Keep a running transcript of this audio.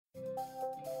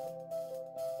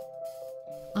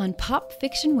On Pop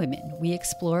Fiction Women, we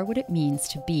explore what it means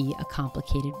to be a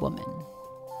complicated woman.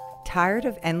 Tired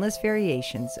of endless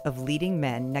variations of leading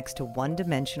men next to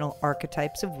one-dimensional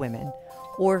archetypes of women,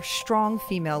 or strong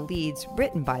female leads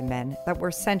written by men that were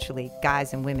essentially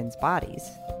guys in women's bodies?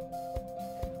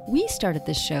 We started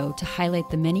this show to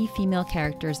highlight the many female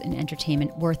characters in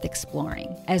entertainment worth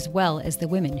exploring, as well as the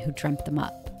women who dreamt them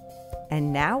up.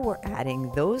 And now we're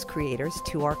adding those creators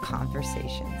to our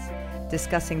conversations,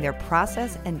 discussing their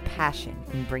process and passion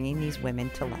in bringing these women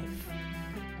to life.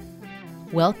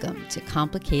 Welcome to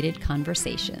Complicated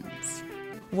Conversations.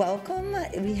 Welcome.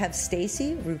 We have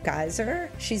Stacy Rukeyser.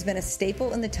 She's been a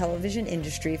staple in the television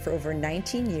industry for over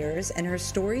 19 years, and her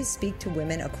stories speak to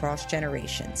women across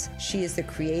generations. She is the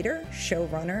creator,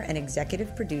 showrunner, and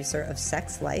executive producer of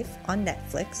Sex Life on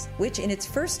Netflix, which in its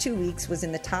first 2 weeks was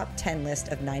in the top 10 list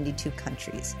of 92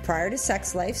 countries. Prior to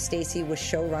Sex Life, Stacy was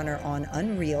showrunner on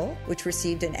Unreal, which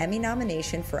received an Emmy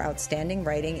nomination for outstanding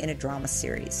writing in a drama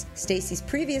series. Stacy's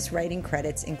previous writing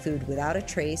credits include Without a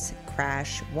Trace,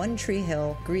 Crash, One Tree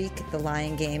Hill, Greek, The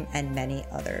Lion Game, and many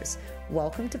others.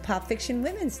 Welcome to Pop Fiction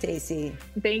Women, Stacy.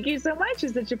 Thank you so much.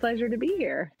 It's such a pleasure to be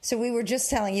here. So we were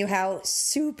just telling you how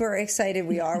super excited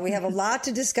we are. We have a lot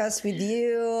to discuss with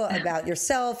you about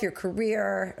yourself, your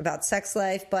career, about Sex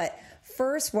Life. But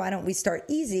first, why don't we start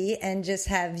easy and just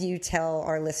have you tell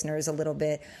our listeners a little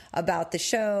bit about the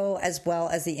show as well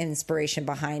as the inspiration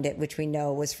behind it, which we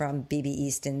know was from B.B.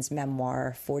 Easton's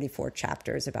memoir, 44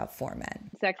 Chapters About Four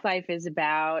Men. Sex Life is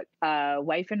about a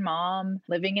wife and mom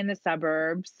living in the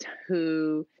suburbs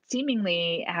who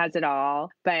seemingly has it all,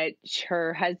 but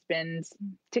her husband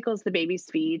tickles the baby's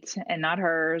feet and not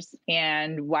hers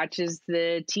and watches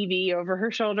the TV over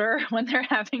her shoulder when they're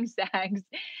having sex.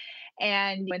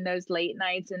 And when those late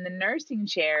nights in the nursing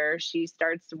chair, she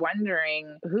starts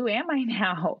wondering, who am I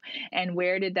now? And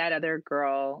where did that other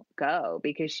girl go?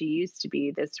 Because she used to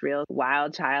be this real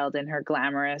wild child in her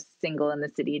glamorous single in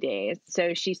the city days.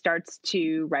 So she starts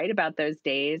to write about those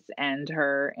days and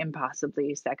her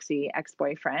impossibly sexy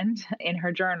ex-boyfriend in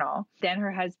her journal. Then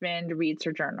her husband reads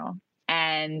her journal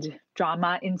and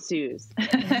drama ensues.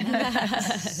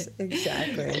 Yes,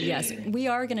 exactly. Yes, we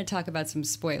are going to talk about some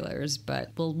spoilers,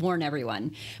 but we'll warn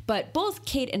everyone. But both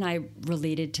Kate and I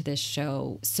related to this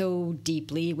show so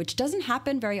deeply, which doesn't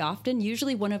happen very often.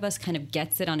 Usually one of us kind of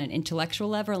gets it on an intellectual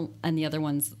level and the other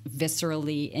one's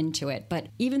viscerally into it. But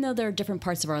even though there are different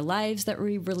parts of our lives that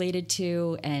we related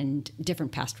to and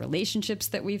different past relationships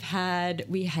that we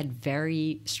had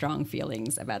very strong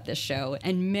feelings about this show.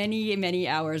 And many, many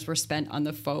hours were spent on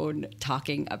the phone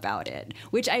talking about it,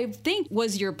 which I think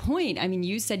was your point. I mean,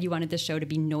 you said you wanted the show to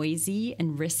be noisy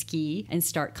and risky and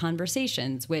start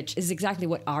conversations, which is exactly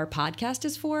what our podcast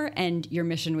is for. And your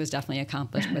mission was definitely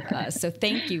accomplished with us. So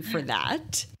thank you for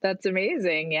that. That's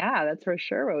amazing. Yeah, that's for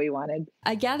sure what we wanted.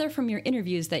 I gather from your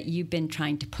interviews that you've been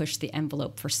trying to push the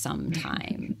envelope for some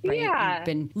time, right? Yeah. You've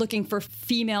been looking for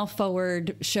female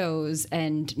forward shows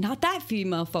and not that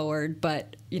female forward,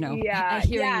 but hearing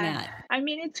that. I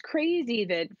mean, it's crazy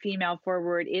that female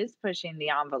forward is pushing the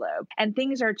envelope and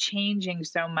things are changing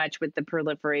so much with the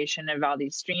proliferation of all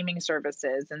these streaming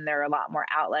services. And there are a lot more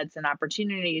outlets and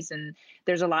opportunities. And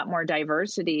there's a lot more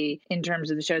diversity in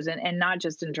terms of the shows and not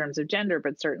just in terms of gender,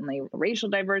 but certainly racial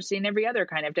diversity and every other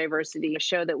kind of diversity. A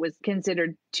show that was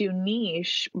considered too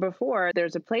niche before,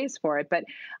 there's a place for it. But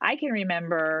I can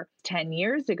remember 10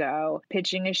 years ago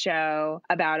pitching a show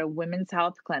about a women's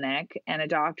health clinic and a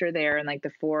doctor there and like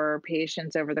the 4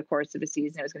 patients over the course of a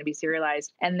season. It was going to be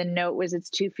serialized. And the note was, it's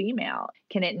too female.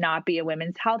 Can it not be a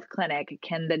women's health clinic?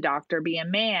 Can the doctor be a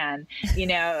man?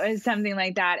 Something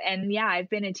like that. And yeah, I've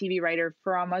been a TV writer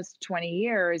for almost 20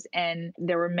 years. And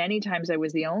there were many times I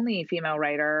was the only female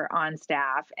writer on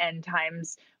staff and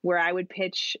times where I would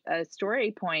pitch a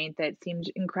story point that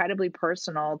seemed incredibly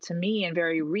personal to me and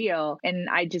very real. And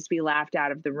I'd just be laughed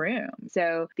out of the room.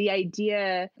 So the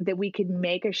idea that we could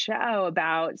make a show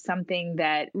about something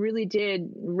that really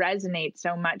did resonate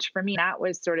so much for me, that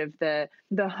was sort of the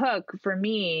hook for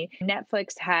me.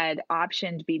 Netflix had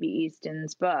optioned B.B.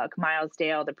 Easton's book. Miles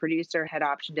Dale, the producer, had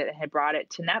optioned it and had brought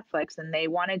it to Netflix, and they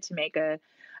wanted to make a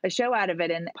show out of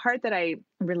it. And the part that I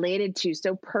related to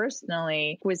so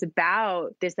personally was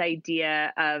about this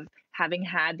idea of having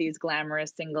had these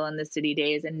glamorous single in the city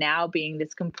days and now being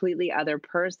this completely other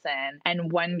person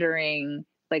and wondering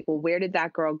like, well, where did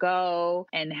that girl go?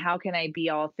 And how can I be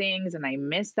all things? And I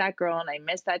miss that girl and I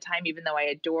miss that time, even though I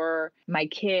adore my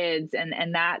kids,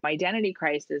 and that identity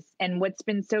crisis. And what's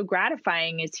been so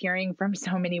gratifying is hearing from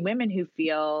so many women who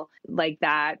feel like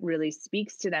that really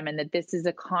speaks to them, and that this is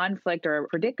a conflict or a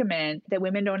predicament that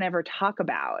women don't ever talk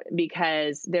about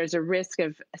because there's a risk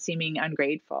of seeming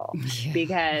ungrateful. Yeah.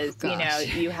 Because, Oh, you know,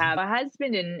 gosh. you have a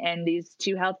husband and these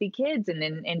two healthy kids, and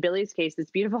in Billy's case,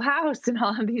 this beautiful house and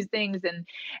all of these things.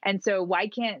 And so why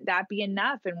can't that be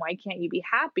enough? And why can't you be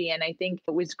happy? And I think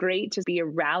it was great to be a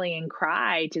rallying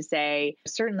cry to say,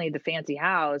 certainly the fancy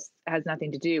house has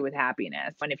nothing to do with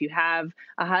happiness. And if you have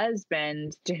a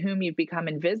husband to whom you've become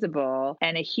invisible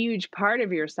and a huge part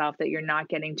of yourself that you're not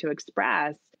getting to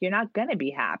express, you're not going to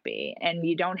be happy. And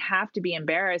you don't have to be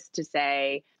embarrassed to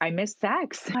say, I miss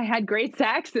sex. I had great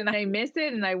sex and I miss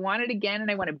it and I want it again. And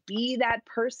I want to be that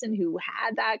person who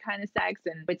had that kind of sex.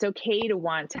 And it's okay to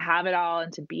want to have it all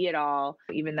and to be it all,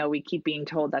 even though we keep being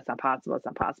told that's not possible. It's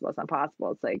not possible. It's not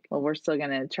possible. It's like, well, we're still going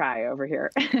to try over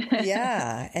here.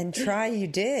 Yeah. And try you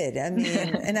did. I mean,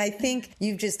 and I think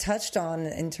you've just touched on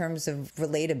in terms of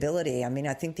relatability. I mean,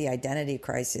 I think the identity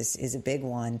crisis is a big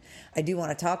one. I do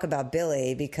want to talk about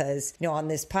Billy because, you know, on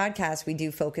this podcast, we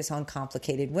do focus on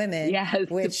complicated women. Yes.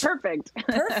 Which perfect.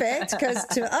 Perfect. Because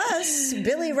to us,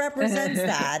 Billy represents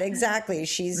that. Exactly.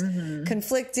 She's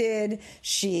conflicted.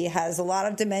 She has a lot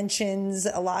of dimensions,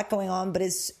 a lot going on, but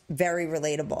is very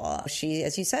relatable. She,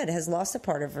 as you said, has lost a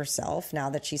part of herself now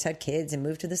that she's had kids and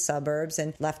moved to the suburbs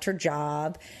and left her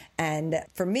job. And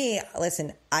for me,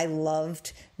 listen, I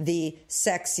loved the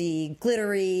sexy,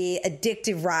 glittery,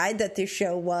 addictive ride that this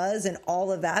show was and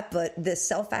all of that. But the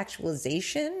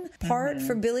self-actualization part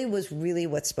for Billy was really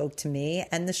what spoke to me,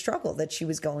 and the struggle that she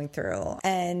was going through.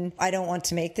 And I don't want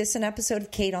to make this an episode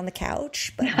of Kate on the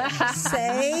Couch, but I should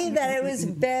say that it was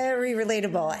very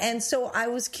relatable. And so I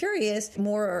was curious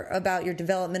more about your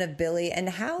development of Billy and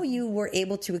how you were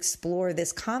able to explore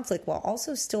this conflict while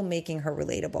also still making her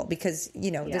relatable. Because,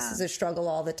 you know, this is a struggle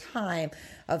all the time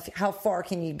of how far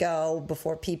can you go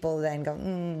before people then go,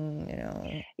 you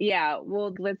know. Yeah,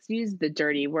 well, let's use the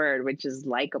dirty word, which is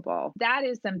likable. That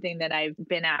is something that I've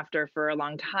been after for a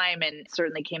long time and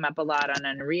certainly came up a lot on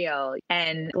Unreal.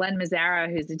 And Glenn Mazzara,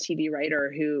 who's a TV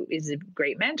writer who is a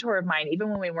great mentor of mine, even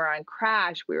when we were on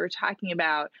Crash, we were talking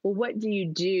about, well, what do you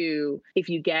do if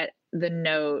you get the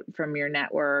note from your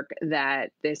network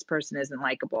that this person isn't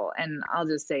likable? And I'll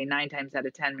just say 9 times out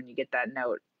of 10, when you get that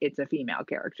note, it's a female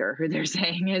character who they're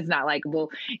saying is not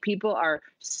likable. People are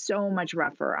so much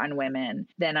rougher on women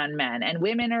than on men. And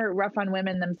women are rough on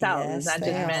women themselves, Yes, not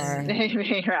they just men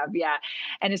being rough. Yeah.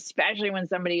 And especially when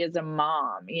somebody is a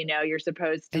mom, you know, you're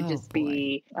supposed to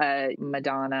be a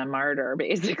Madonna martyr,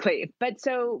 basically. But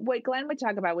so what Glenn would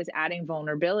talk about was adding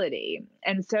vulnerability.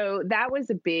 And so that was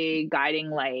a big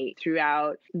guiding light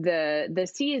throughout the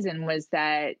season, was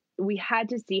that we had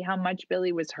to see how much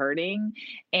Billy was hurting,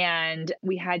 and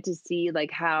we had to see like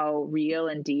how real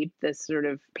and deep this sort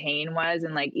of pain was.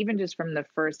 And like, even just from the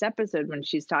first episode, when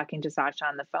she's talking to Sasha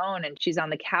on the phone and she's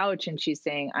on the couch and she's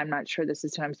saying, I'm not sure this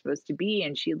is who I'm supposed to be.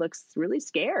 And she looks really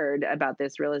scared about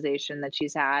this realization that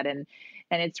she's had. And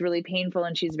it's really painful,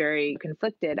 and she's very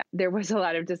conflicted. There was a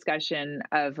lot of discussion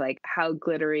of like how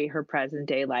glittery her present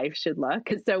day life should look.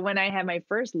 So when I had my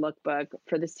first lookbook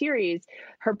for the series,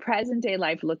 her present day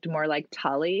life looked more like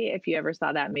Tully, if you ever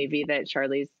saw that movie that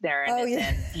Charlize Theron is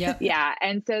in. Yep. Yeah.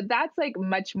 And so that's like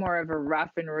much more of a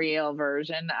rough and real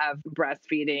version of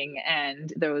breastfeeding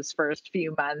and those first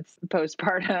few months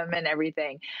postpartum and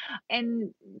everything.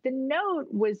 And the note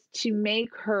was to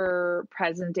make her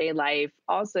present day life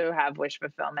also have wish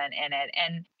fulfillment in it.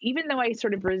 And even though I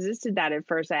sort of resisted that at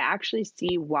first, I actually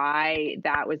see why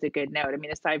that was a good note. I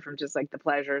mean, aside from just like the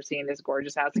pleasure of seeing this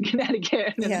gorgeous house in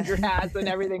Connecticut and the grass and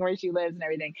everything where she lives and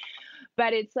everything.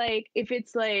 But it's like, if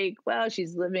it's like, well,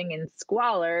 she's living in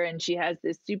squalor and she has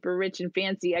this super rich and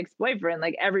fancy ex-boyfriend,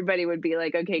 like everybody would be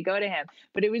like, okay, go to him.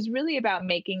 But it was really about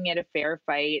making it a fair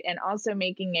fight, and also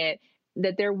making it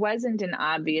that there wasn't an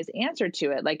obvious answer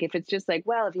to it. Like if it's just like,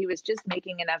 well, if he was just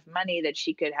making enough money that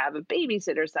she could have a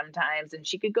babysitter sometimes and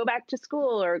she could go back to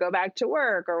school or go back to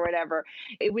work or whatever.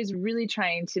 It was really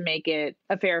trying to make it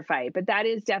a fair fight. But that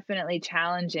is definitely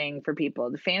challenging for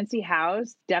people. The fancy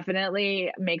house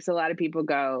definitely makes a lot of people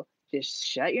go, just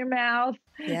shut your mouth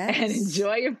and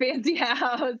enjoy your fancy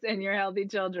house and your healthy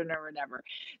children or whatever.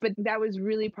 But that was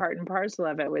really part and parcel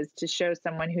of it, was to show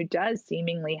someone who does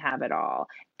seemingly have it all.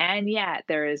 And yet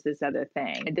there is this other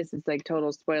thing. This is like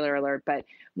total spoiler alert, but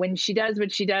when she does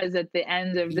what she does at the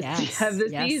end of the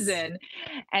season,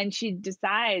 and she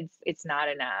decides it's not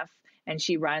enough, and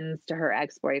she runs to her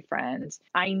ex-boyfriend.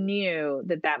 I knew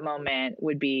that that moment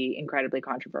would be incredibly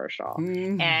controversial.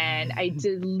 And I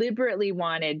deliberately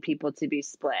wanted people to be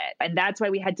split. And that's why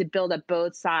we had to build up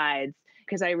both sides.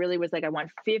 Because I really was like, I want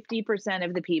 50%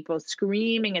 of the people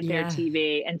screaming at their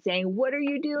TV and saying, what are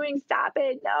you doing? Stop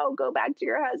it. No, go back to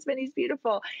your husband. He's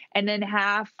beautiful. And then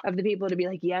half of the people to be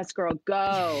like, yes, girl,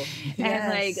 go. And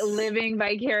like living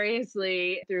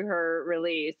vicariously through her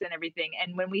release and everything.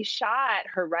 And when we shot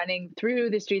her running through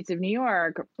the streets of New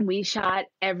York, we shot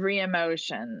every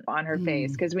emotion on her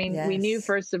face because we knew,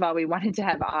 first of all, we wanted to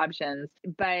have options.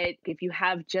 But if you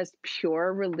have just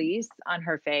pure release on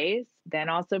her face, then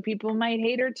also people might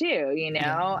hate her too, you know?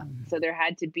 Yeah. So there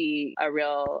had to be a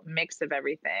real mix of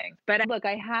everything. But look,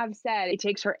 I have said it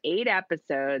takes her 8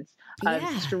 episodes of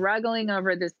struggling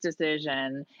over this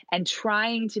decision and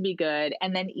trying to be good.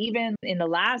 And then even in the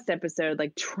last episode,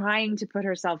 like trying to put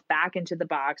herself back into the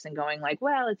box and going like,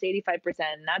 well, it's 85%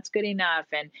 and that's good enough.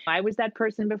 And I was that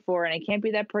person before and I can't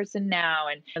be that person now.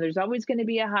 And there's always going to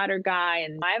be a hotter guy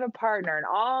and I have a partner and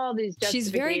all these justifications.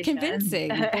 She's very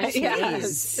convincing.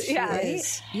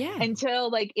 Yes. Yeah. Until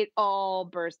like it all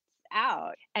bursts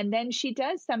out. And then she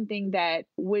does something that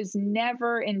was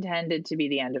never intended to be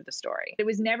the end of the story. It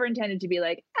was never intended to be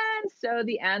like, and so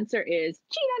the answer is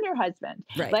cheat on your husband.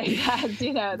 Right. Like that's,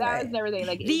 that was never the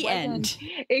like the end.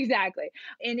 Exactly.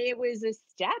 And it was a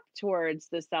step towards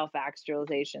the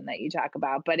self-actualization that you talk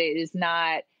about, but it is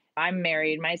not. I'm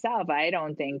married myself. I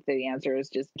don't think the answer is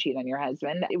just cheat on your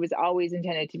husband. It was always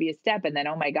intended to be a step. And then,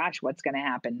 oh my gosh, what's going to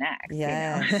happen next?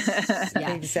 Yes,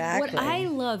 exactly. What I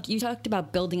loved, you talked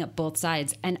about building up both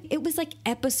sides. And it was like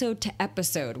episode to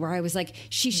episode where I was like,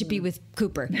 she should be with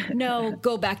Cooper. No,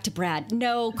 go back to Brad.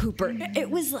 No, Cooper. It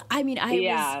was, I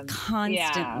was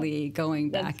constantly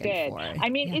going back and forth. I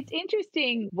mean, it's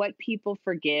interesting what people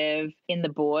forgive in the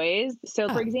boys. So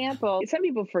for example, some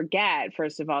people forget,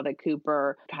 first of all, that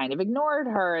Cooper kind of ignored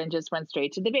her and just went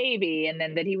straight to the baby. And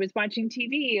then that he was watching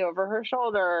TV over her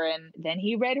shoulder. And then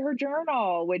he read her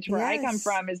journal, which where I come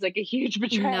from is like a huge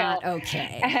betrayal. Not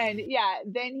okay. And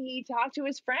then he talked to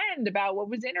his friend about what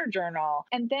was in her journal.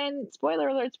 And then spoiler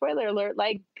alert,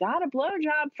 like got a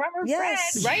blowjob from her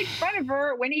friend right in front of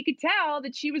her when he could tell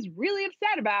that she was really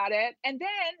upset about it. And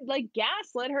then like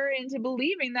gaslit her into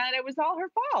believing that it was all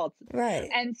her fault. Right.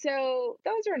 And so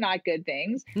those are not good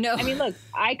things. No. I mean, look,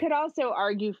 I could also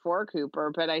argue for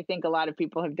Cooper, but I think a lot of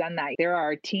people have done that. There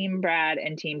are Team Brad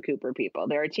and Team Cooper people.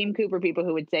 There are Team Cooper people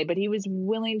who would say, but he was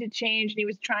willing to change and he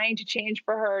was trying to change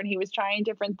for her and he was trying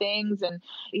different things and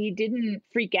he didn't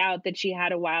freak out that she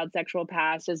had a wild sexual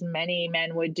past as many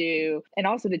men would do. And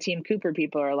also the Team Cooper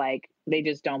people are like, they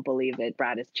just don't believe that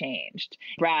Brad has changed.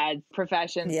 Brad's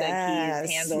profession that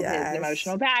he's handled his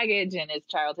emotional baggage and his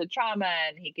childhood trauma,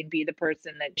 and he can be the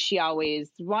person that she always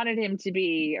wanted him to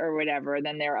be or whatever.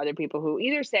 Then there are other people who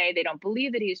either say they don't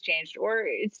believe that he's changed or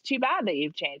it's too bad that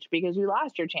you've changed because you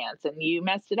lost your chance and you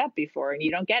messed it up before and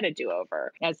you don't get a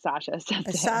do-over, as Sasha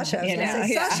said. Sasha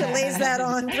lays that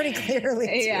on pretty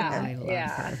clearly. I love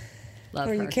her.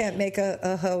 Or you can't make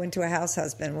a hoe into a house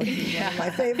husband, which is one of my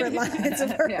favorite lines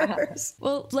of hers.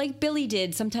 Well, like Billy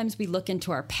did, sometimes we look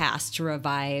into our past to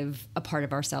revive a part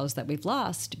of ourselves that we've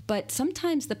lost. But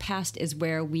sometimes the past is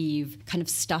where we've kind of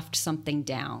stuffed something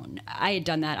down. I had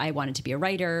done that. I wanted to be a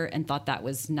writer and thought that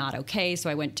was not okay. So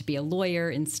I went to be a lawyer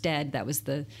instead. That was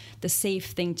the safe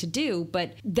thing to do.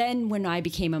 But then when I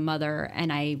became a mother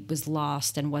and I was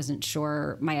lost and wasn't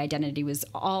sure, my identity was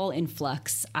all in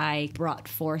flux, I brought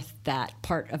forth that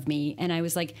part of me. And I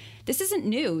was like, this isn't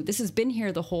new. This has been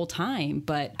here the whole time,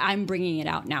 but I'm bringing it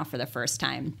out now for the first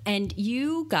time. And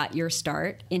you got your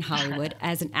start in Hollywood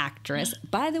as an actress.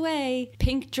 By the way,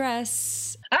 pink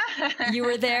dress. You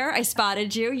were there. I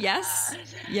spotted you. Yes.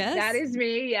 Yes. That is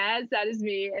me. Yes, that is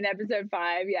me in episode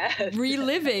 5. Yes.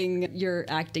 Reliving your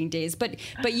acting days. But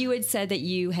you had said that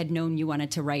you had known you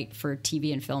wanted to write for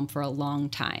TV and film for a long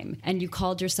time. And you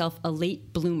called yourself a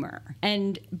late bloomer.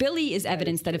 And Billy is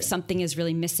evidence that if something is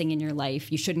really missing in your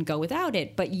life, you shouldn't go without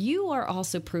it. But you are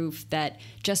also proof that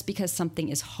just because something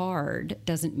is hard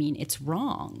doesn't mean it's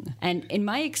wrong. And in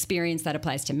my experience, that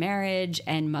applies to marriage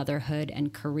and motherhood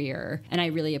and career. And I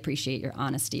really appreciate your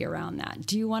honesty around that.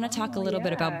 Do you want to talk a little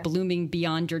bit about blooming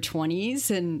beyond your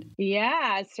 20s?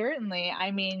 Yeah, certainly.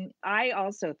 I mean, I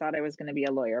also thought I was going to be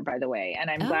a lawyer, by the way, and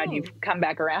I'm glad you've come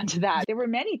back around to that. There were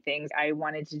many things I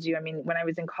wanted to do. I mean, when I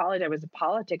was in college, I was a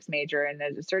politics major, and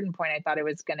at a certain point, I thought I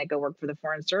was going to go work for the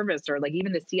Foreign Service, or like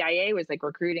even the CIA was like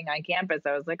recruiting on campus.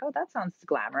 I was like, oh, that sounds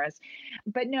glamorous.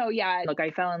 But no, yeah, look,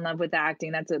 I fell in love with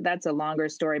acting. That's a longer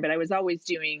story, but I was always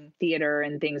doing theater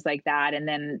and things like that. And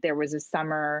then there was a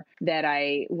summer that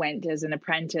I went as an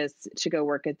apprentice to go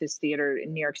work at this theater.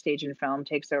 In New York Stage and Film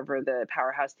takes over the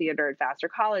Powerhouse Theater at Vassar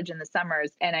College in the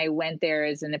summers. And I went there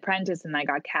as an apprentice, and I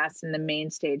got cast in the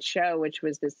main stage show, which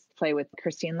was this play with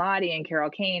Christine Lottie and Carol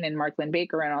Kane and Mark Lynn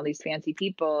Baker and all these fancy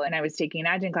people. And I was taking an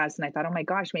acting class, and I thought, oh my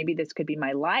gosh, maybe this could be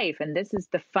my life. And this is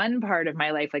the fun part of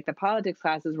my life. Like the politics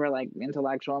classes were like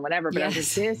intellectual and whatever, but I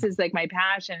was like, this is like my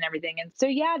passion and everything. And so,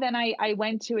 yeah, then I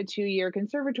went to a 2-year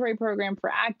conservatory program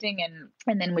for acting,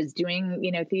 and then was doing,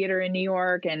 theater in New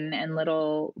York and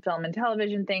little film and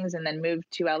television things, and then moved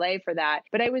to LA for that.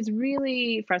 But I was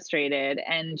really frustrated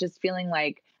and just feeling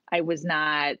like I was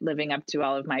not living up to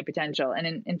all of my potential.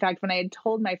 And in fact, when I had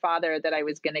told my father that I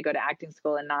was going to go to acting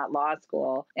school and not law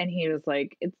school, and he was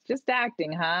like, it's just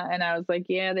acting, huh? And I was like,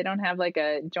 yeah, they don't have like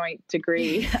a joint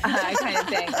degree kind of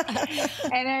thing.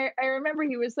 And I remember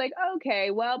he was like,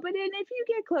 okay, well, but then if you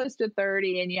get close to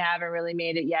 30 and you haven't really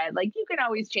made it yet, like you can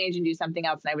always change and do something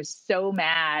else. And I was so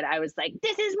mad. I was like,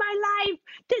 this is my life.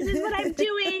 This is what I'm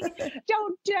doing.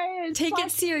 Don't take it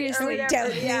seriously.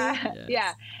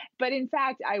 Yeah. But in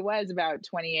fact, I was about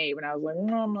 28 when I was like,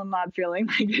 I'm not feeling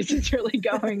like this is really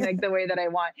going like the way that I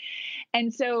want.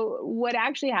 And so what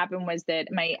actually happened was that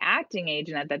my acting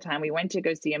agent at that time, we went to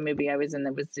go see a movie I was in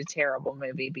that was a terrible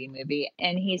movie, B movie.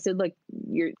 And he said, look,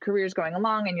 your career's going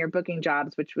along and you're booking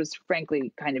jobs, which was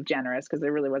frankly kind of generous because I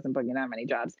really wasn't booking that many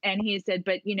jobs. And he said,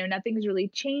 but nothing's really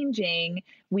changing.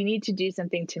 We need to do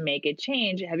something to make it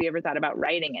change. Have you ever thought about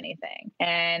writing anything?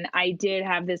 And I did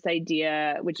have this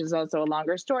idea, which is also a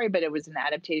longer story, but it was an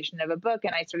adaptation of a book.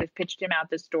 And I sort of pitched him out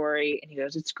the story, and he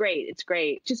goes, it's great.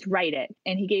 Just write it.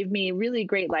 And he gave me a really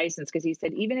great license because he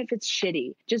said, even if it's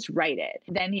shitty, just write it.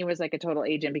 Then he was like a total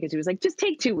agent because he was like, just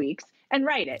take 2 weeks and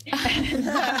write it. And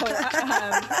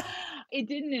so, it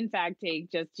didn't, in fact, take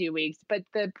just 2 weeks, but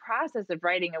the process of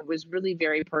writing it was really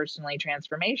very personally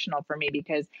transformational for me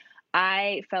because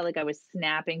I felt like I was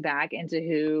snapping back into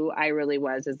who I really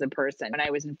was as a person. When I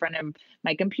was in front of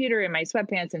my computer in my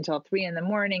sweatpants until 3 a.m.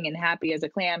 and happy as a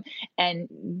clam. And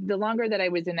the longer that I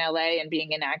was in LA and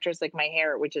being an actress, like my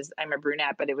hair, I'm a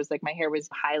brunette, but it was like my hair was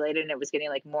highlighted and it was getting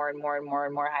like more and more and more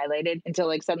and more highlighted until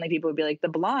like suddenly people would be like the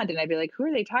blonde. And I'd be like, who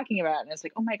are they talking about? And it's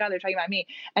like, oh my God, they're talking about me.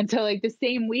 Until like the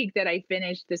same week that I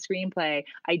finished the screenplay,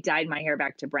 I dyed my hair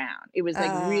back to brown. It was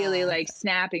like really like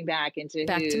snapping back into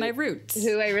to my roots,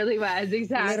 who I really was.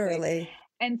 Exactly. Literally.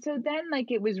 And so then like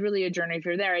it was really a journey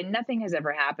through there, and nothing has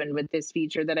ever happened with this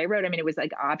feature that I wrote. I mean, it was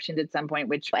like optioned at some point,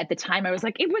 which at the time I was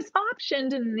like, it was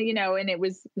optioned, and and it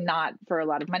was not for a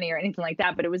lot of money or anything like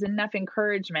that, but it was enough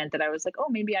encouragement that I was like, oh,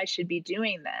 maybe I should be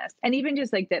doing this. And even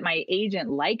just like that my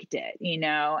agent liked it,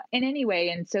 and anyway.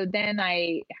 And so then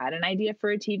I had an idea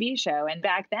for a TV show. And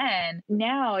back then,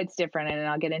 now it's different, and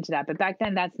I'll get into that. But back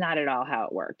then, that's not at all how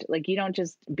it worked. Like you don't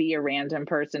just be a random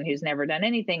person who's never done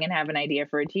anything and have an idea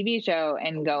for a TV show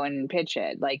and go and pitch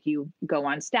it. Like you go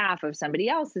on staff of somebody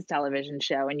else's television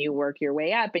show and you work your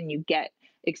way up and you get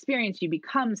experience, you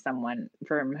become someone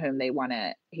from whom they want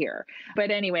to hear.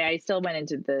 But anyway, I still went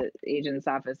into the agent's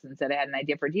office and said I had an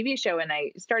idea for a TV show, and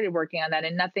I started working on that,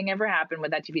 and nothing ever happened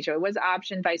with that TV show. It was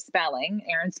optioned by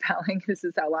Aaron Spelling. This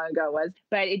is how long ago it was,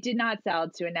 but it did not sell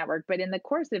to a network. But in the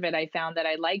course of it, I found that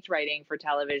I liked writing for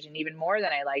television even more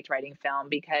than I liked writing film,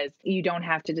 because you don't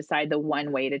have to decide the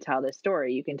one way to tell this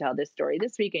story. You can tell this story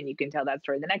this week and you can tell that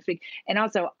story the next week. And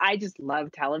also, I just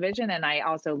love television, and I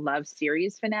also love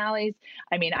series finales.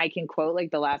 I mean, I can quote like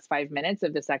the last 5 minutes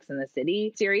of the Sex and the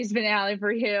City series finale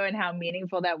for you and how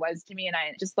meaningful that was to me. And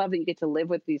I just love that you get to live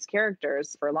with these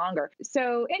characters for longer.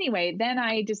 So anyway, then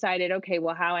I decided, okay,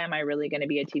 well, how am I really going to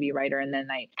be a TV writer? And then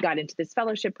I got into this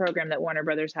fellowship program that Warner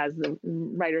Brothers has, the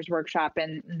Writers Workshop.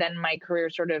 And then my career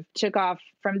sort of took off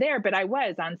from there. But I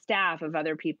was on staff of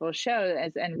other people's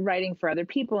shows and writing for other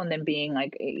people. And then being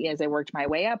like, as I worked my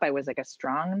way up, I was like a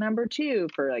strong number 2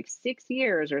 for like 6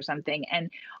 years or something. And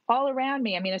all around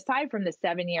me, I mean, aside from the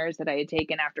 7 years that I had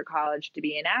taken after college to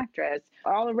be an actress,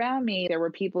 all around me, there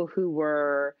were people who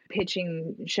were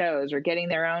pitching shows or getting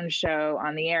their own show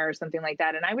on the air or something like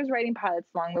that. And I was writing pilots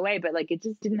along the way, but like, it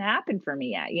just didn't happen for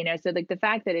me yet, So like the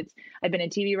fact that I've been a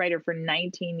TV writer for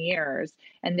 19 years,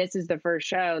 and this is the first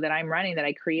show that I'm running that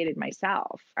I created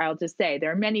myself. I'll just say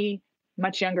there are many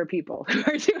much younger people who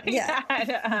are doing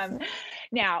that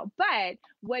now. But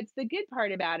what's the good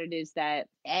part about it is that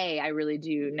I really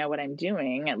do know what I'm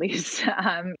doing, at least.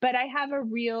 But I have a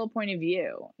real point of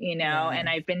view, and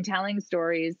I've been telling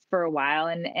stories for a while.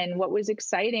 And what was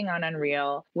exciting on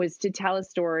Unreal was to tell a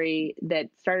story that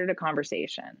started a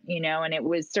conversation, and it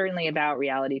was certainly about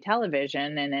reality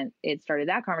television, and it started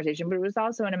that conversation, but it was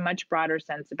also in a much broader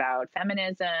sense about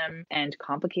feminism and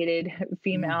complicated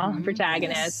female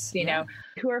protagonists,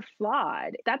 who are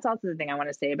flawed. That's also the thing I want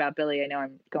to say about Billy. I know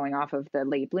I'm going off of the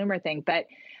late bloomer thing, but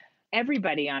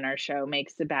everybody on our show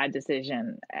makes a bad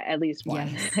decision at least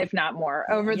once, if not more,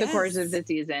 over the course of the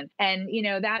season. And,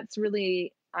 that's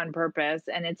really on purpose.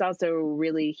 And it's also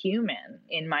really human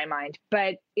in my mind.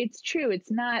 But it's true.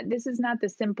 This is not the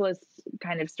simplest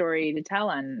kind of story to tell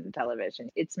on television.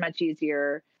 It's much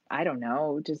easier, I don't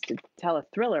know, just to tell a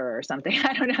thriller or something.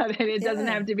 I don't know that it doesn't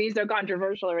have to be so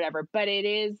controversial or whatever, but it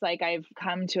is like I've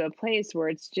come to a place where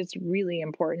it's just really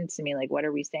important to me. Like, what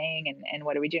are we saying and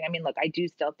what are we doing? I mean, look, I do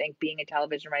still think being a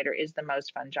television writer is the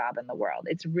most fun job in the world.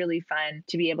 It's really fun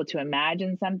to be able to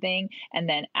imagine something and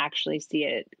then actually see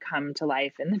it come to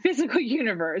life in the physical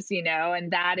universe,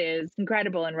 and that is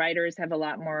incredible. And writers have a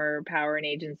lot more power and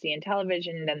agency in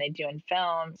television than they do in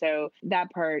film. So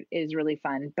that part is really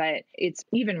fun, but it's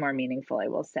even more meaningful, I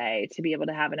will say, to be able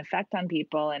to have an effect on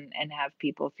people and have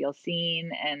people feel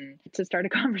seen and to start a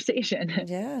conversation.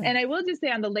 Yeah. And I will just say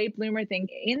on the late bloomer thing,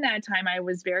 in that time, I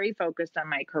was very focused on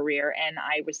my career and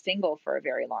I was single for a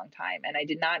very long time. And I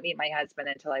did not meet my husband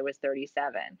until I was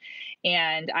 37.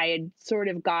 And I had sort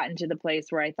of gotten to the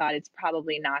place where I thought it's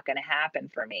probably not going to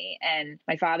happen for me. And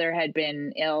my father had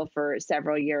been ill for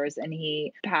several years and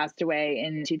he passed away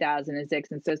in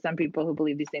 2006. And so some people who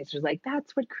believe these things was like,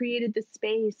 that's what created the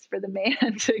space for the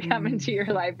man to come into your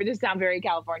life. It just sounds very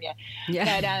California.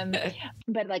 Yeah.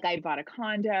 But like I bought a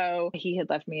condo. He had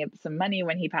left me some money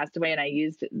when he passed away and I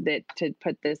used it to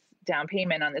put this down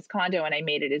payment on this condo and I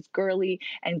made it as girly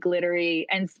and glittery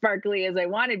and sparkly as I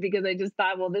wanted because I just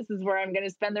thought, well, this is where I'm going to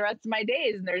spend the rest of my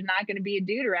days and there's not going to be a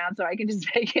dude around, so I can just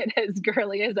make it as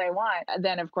girly as I want. And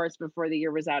then, of course, before the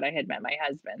year was out, I had met my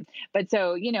husband. But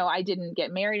so, I didn't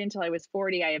get married until I was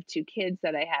 40. I have 2 kids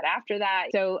that I had after that.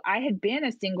 So I had been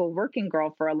a single working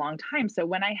girl for a long time. So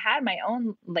when I had my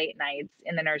own late nights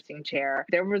in the nursing chair,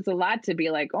 there was a lot to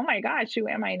be like, oh my gosh, who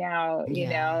am I now?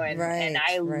 And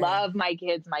I love my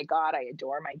kids. My God, I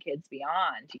adore my kids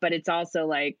beyond. But it's also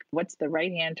like, what's the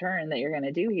right-hand turn that you're going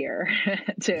to do here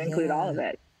to include all of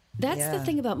it? That's the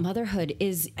thing about motherhood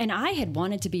and I had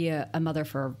wanted to be a mother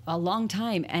for a long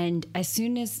time. And as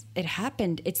soon as it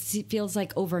happened, it feels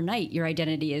like overnight your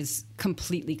identity is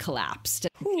completely collapsed.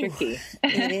 Tricky.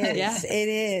 It is. It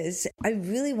is. I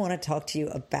really want to talk to you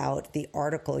about the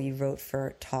article you wrote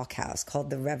for Talk House called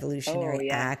The Revolutionary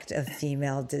Act of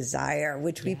Female Desire,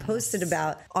 which we posted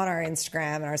about on our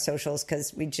Instagram and our socials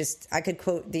because I could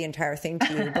quote the entire thing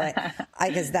to you, but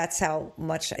because that's how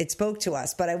much it spoke to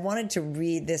us. But I wanted to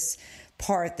read this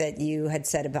part that you had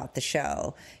said about the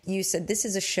show. You said, this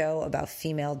is a show about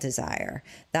female desire.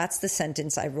 That's the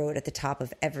sentence I wrote at the top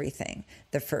of everything.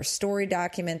 The first story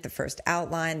document, the first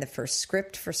outline, the first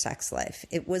script for Sex Life.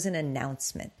 It was an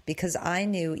announcement because I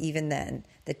knew even then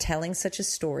that telling such a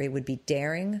story would be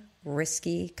daring,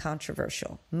 risky,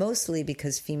 controversial, mostly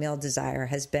because female desire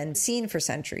has been seen for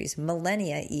centuries,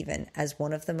 millennia even, as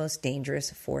one of the most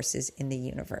dangerous forces in the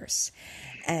universe.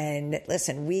 And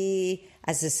listen, we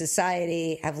as a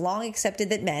society have long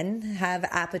accepted that men have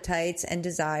appetites and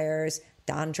desires.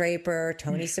 Don Draper,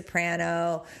 Tony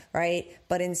Soprano, right?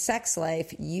 But in Sex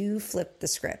Life, you flipped the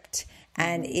script.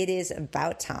 And it is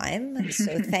about time.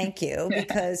 So thank you,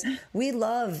 because we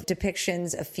love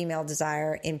depictions of female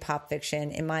desire in pop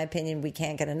fiction. In my opinion, we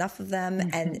can't get enough of them.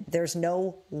 And there's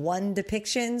no one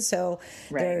depiction. So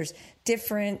there's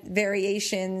different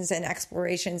variations and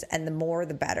explorations, and the more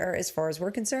the better as far as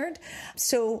we're concerned.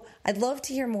 So I'd love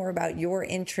to hear more about your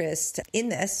interest in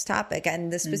this topic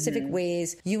and the specific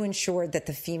ways you ensured that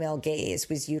the female gaze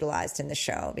was utilized in the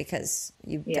show, because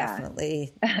you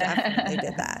definitely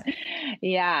did that.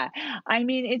 Yeah. I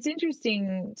mean, it's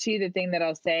interesting too, the thing that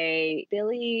I'll say,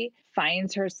 Billy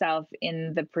finds herself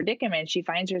in the predicament she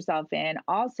finds herself in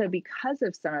also because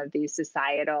of some of these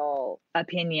societal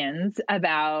opinions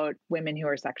about women who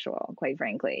are sexual, quite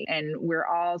frankly. And we're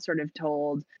all sort of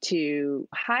told to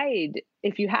hide,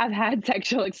 if you have had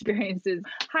sexual experiences,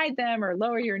 hide them or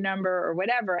lower your number or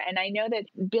whatever. And I know that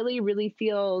Billy really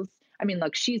feels, I mean,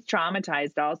 look, she's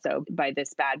traumatized also by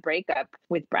this bad breakup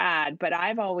with Brad, but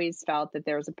I've always felt that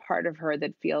there's a part of her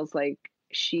that feels like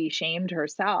she shamed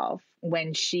herself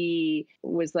when she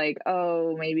was like,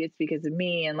 oh, maybe it's because of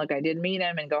me. And look, I did meet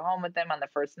him and go home with him on the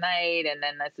first night. And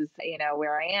then this is,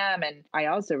 where I am. And I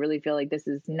also really feel like this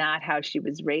is not how she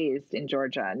was raised in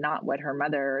Georgia, not what her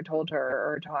mother told her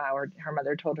or how her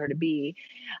mother told her to be.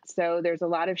 So there's a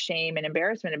lot of shame and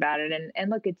embarrassment about it. And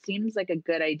look, it seems like a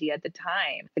good idea at the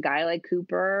time. A guy like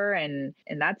Cooper, and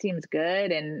that seems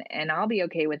good. And I'll be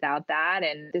okay without that.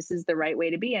 And this is the right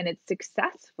way to be. And it's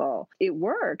successful. It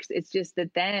works. It's just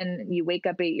that then you wake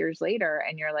up 8 years later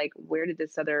and you're like, where did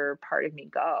this other part of me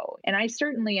go? And I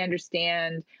certainly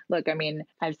understand. Look, I mean,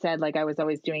 I've said like I was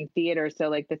always doing theater. So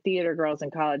like the theater girls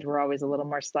in college were always a little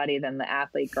more slutty than the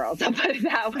athlete girls. I'll put it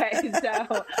that way.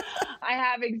 So I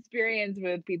have experience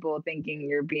with people thinking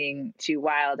you're being too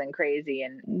wild and crazy.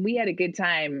 And we had a good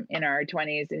time in our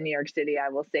 20s in New York City. I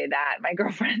will say that, my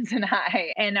girlfriends and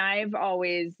I. And I've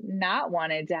always not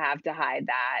wanted to have to hide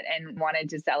that and wanted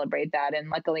to celebrate that. And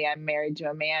luckily, I'm married to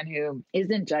a man who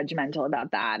isn't judgmental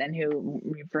about that and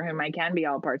for whom I can be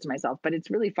all parts of myself. But it's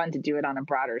really fun to do it on a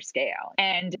broader scale.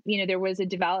 And, there was a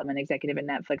development executive at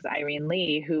Netflix, Irene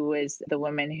Lee, who was the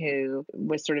woman who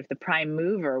was sort of the prime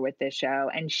mover with this show.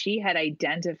 And she had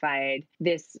identified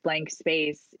this blank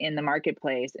space in the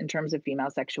marketplace in terms of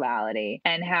female sexuality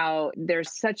and how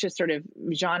there's such a sort of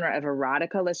genre of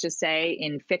erotica, let's just say,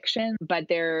 in fiction, but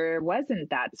there wasn't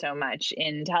that so much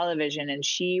in television. And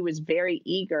she was very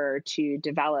eager to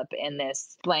develop in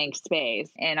this blank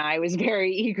space. And I was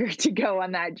very eager to go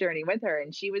on that journey with her.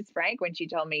 And she was frank when she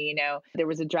told me, there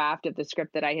was a draft of the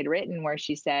script that I had written where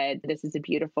she said, this is a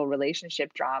beautiful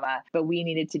relationship drama, but we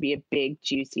needed to be a big,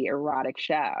 juicy, erotic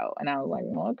show. And I was like,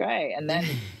 well, okay. And then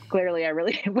clearly I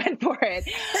really went for it.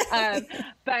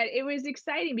 But it was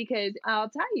exciting because I'll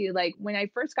tell you, like, when I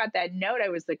first got that note, I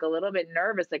was like a little bit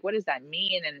nervous. Like, what does that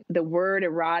mean? And the word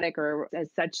erotic has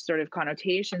such sort of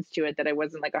connotations to it that I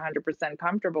wasn't like 100%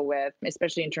 comfortable with,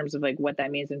 especially in terms of like what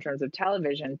that means in terms of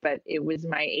television. But it was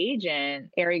my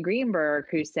agent, Ari Greenberg,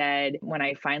 who said, when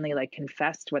I finally like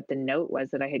confessed what the note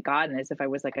was that I had gotten, as if I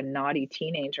was like a naughty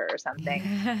teenager or something.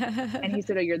 And he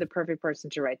said, oh, you're the perfect person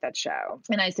to write that show.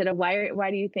 And I said, oh,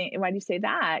 why do you say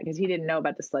that? Because he didn't know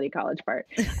about the slutty college part.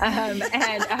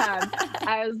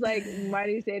 I was like, why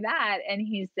do you say that? And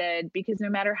he said, because no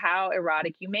matter how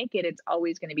erotic you make it, it's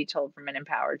always going to be told from an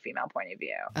empowered female point of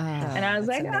view. And I was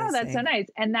like, amazing. Oh, that's so nice.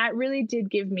 And that really did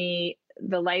give me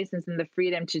the license and the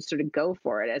freedom to sort of go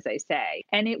for it, as I say.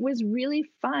 And it was really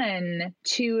fun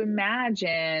to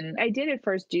imagine. I did at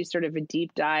first do sort of a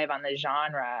deep dive on the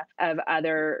genre of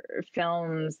other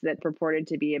films that purported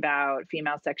to be about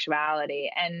female sexuality.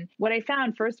 And what I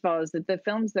found, first of all, is that the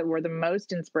films that were the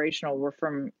most inspirational were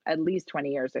from at least 20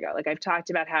 years ago. Like I've talked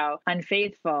about how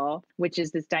Unfaithful, which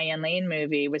is this Diane Lane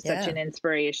movie, was such an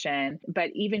inspiration. But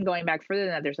even going back further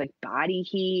than that, there's like Body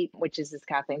Heat, which is this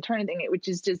Kathleen Turner thing, which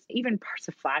is just even parts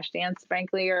of Flashdance,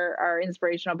 frankly, are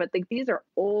inspirational. But like these are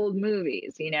old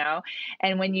movies,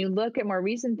 And when you look at more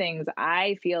recent things,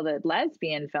 I feel that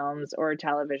lesbian films or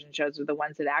television shows are the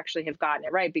ones that actually have gotten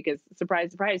it right because,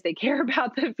 surprise, surprise, they care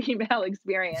about the female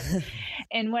experience.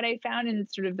 And what I found in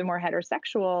sort of the more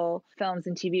heterosexual films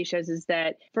and TV shows is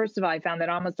that, first of all, I found that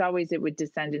almost always it would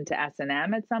descend into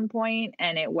S&M at some point,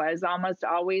 and it was almost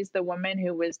always the woman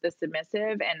who was the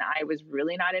submissive, and I was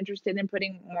really not interested in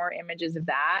putting more images of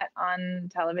that on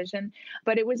television.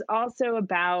 But it was also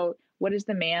about, what is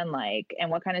the man like and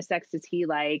what kind of sex does he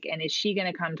like? And is she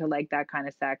going to come to like that kind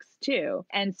of sex too?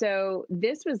 And so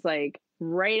this was like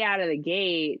right out of the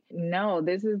gate, no,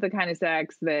 this is the kind of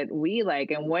sex that we like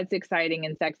and what's exciting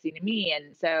and sexy to me.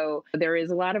 And so there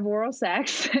is a lot of oral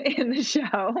sex in the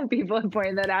show. People have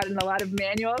pointed that out, in a lot of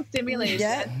manual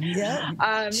stimulation.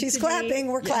 Yeah. She's clapping.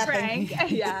 We're clapping.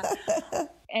 Frank. Yeah.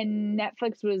 And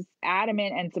Netflix was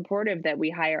adamant and supportive that we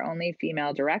hire only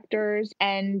female directors.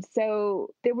 And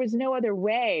so there was no other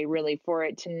way really for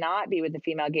it to not be with the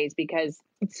female gaze, because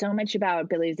it's so much about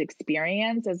Billy's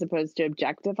experience as opposed to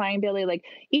objectifying Billy. Like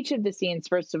each of the scenes,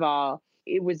 first of all,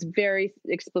 it was very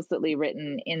explicitly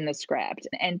written in the script.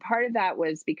 And part of that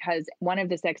was because one of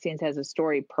the sex scenes has a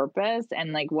story purpose,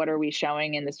 and like, what are we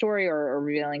showing in the story or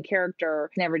revealing character?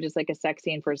 Never just like a sex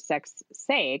scene for sex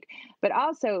sake. But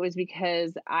also it was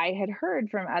because I had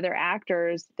heard from other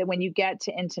actors that when you get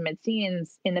to intimate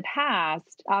scenes in the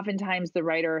past, oftentimes the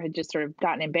writer had just sort of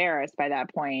gotten embarrassed by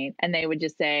that point, and they would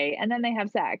just say, and then they have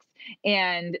sex.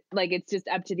 And like, it's just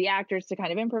up to the actors to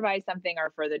kind of improvise something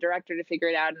or for the director to figure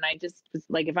it out. And I just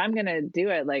like, if I'm going to do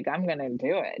it, like, I'm going to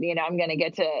do it, I'm going to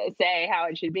get to say how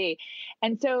it should be.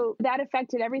 And so that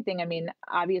affected everything. I mean,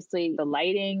 obviously the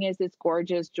lighting is this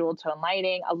gorgeous jewel tone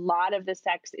lighting. A lot of the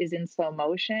sex is in slow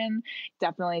motion.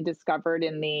 Definitely discovered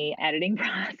in the editing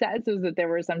process was that there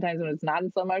were sometimes when it's not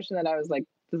in slow motion that I was like,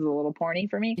 this is a little porny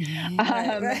for me.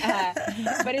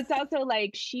 But it's also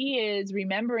like she is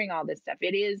remembering all this stuff.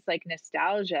 It is like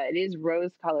nostalgia. It is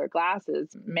rose colored glasses,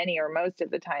 many or most of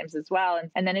the times as well.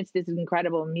 And then it's this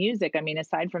incredible music. I mean,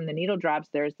 aside from the needle drops,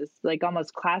 there's this like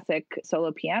almost classic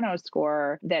solo piano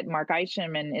score that Mark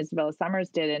Isham and Isabella Summers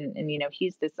did. And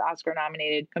he's this Oscar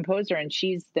nominated composer and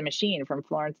she's the machine from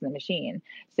Florence and the Machine.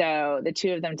 So the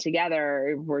two of them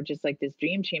together were just like this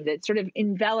dream team that sort of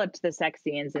enveloped the sex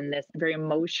scenes in this very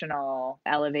emotional,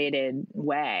 elevated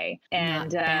way. And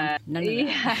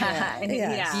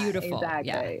beautiful.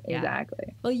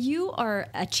 Exactly. Well, you are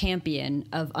a champion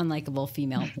of unlikable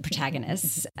female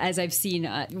protagonists, as I've seen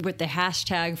with the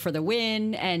hashtag for the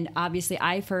win. And obviously,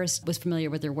 I first was familiar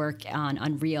with their work on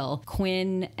Unreal.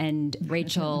 Quinn and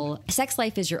Rachel, Sex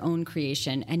Life is your own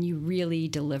creation, and you really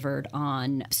delivered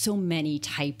on so many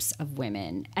types of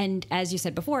women. And as you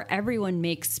said before, everyone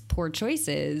makes poor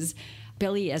choices.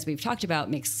 Billy, as we've talked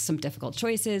about, makes some difficult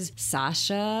choices.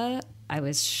 Sasha, I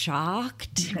was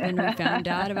shocked when we found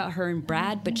out about her and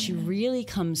Brad, but she really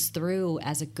comes through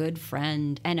as a good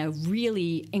friend and a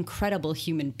really incredible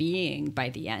human being by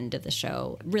the end of the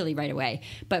show, really right away.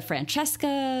 But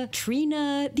Francesca,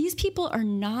 Trina, these people are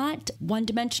not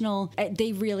one-dimensional.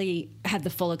 They really have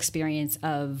the full experience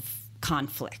of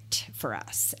conflict for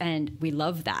us, and we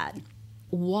love that.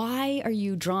 Why are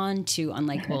you drawn to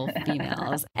unlikable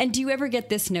females? And do you ever get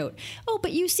this note? Oh,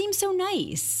 but you seem so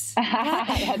nice.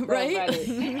 That's right? So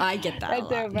funny. I get that. That's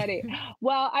so funny.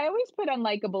 Well, I always put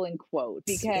unlikable in quotes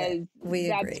because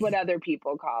that's what other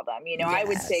people call them. I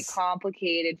would say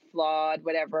complicated, flawed,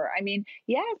 whatever. I mean,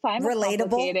 yes, I'm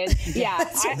relatable. Complicated. Yeah.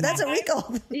 That's what we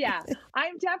call. Yeah.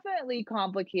 I'm definitely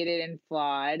complicated and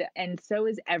flawed. And so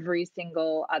is every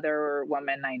single other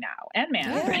woman I know and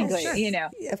man, frankly, sure.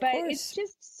 Of but course. it's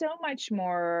just so much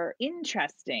more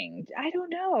interesting. I don't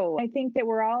know. I think that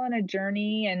we're all on a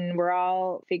journey and we're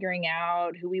all figuring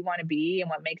out who we want to be and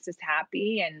what makes us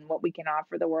happy and what we can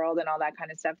offer the world and all that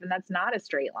kind of stuff. And that's not a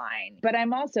straight line. But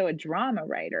I'm also a drama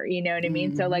writer, you know what I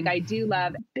mean? So like I do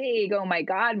love big, oh my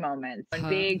God moments and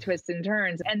big twists and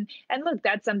turns. And look,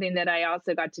 that's something that I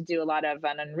also got to do a lot of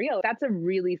on Unreal. That's a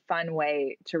really fun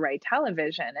way to write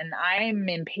television. And I'm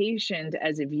impatient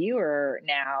as a viewer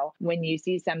now when you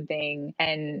see something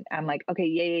and I'm like, okay,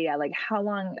 yeah. Like, how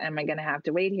long am I going to have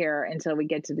to wait here until we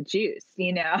get to the juice?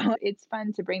 It's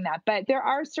fun to bring that. But there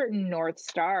are certain North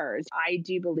Stars. I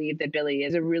do believe that Billy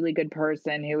is a really good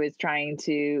person who is trying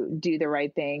to do the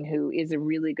right thing, who is a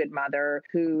really good mother,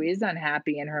 who is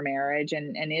unhappy in her marriage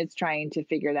and is trying to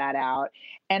figure that out.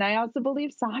 And I also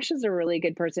believe Sasha's a really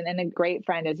good person and a great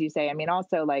friend, as you say. I mean,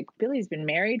 also like Billy's been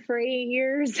married for 8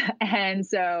 years. And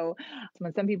so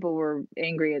when some people were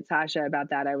angry at Sasha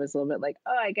about that, I was a little bit like,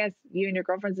 oh, I guess you and your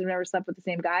girlfriends have never slept with the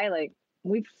same guy. Like,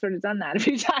 we've sort of done that a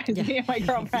few times, me and my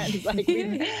girlfriends. Like,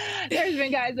 there's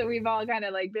been guys that we've all kind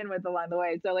of like been with along the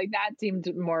way. So like that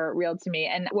seemed more real to me.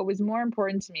 And what was more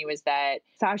important to me was that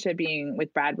Sasha being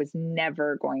with Brad was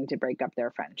never going to break up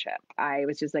their friendship. I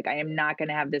was just like, I am not going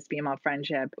to have this female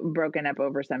friendship broken up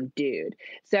over some dude.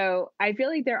 So I feel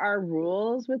like there are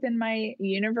rules within my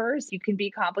universe. You can be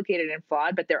complicated and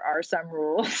flawed, but there are some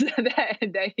rules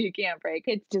that you can't break.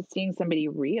 It's just seeing somebody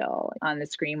real on the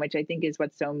screen, which I think is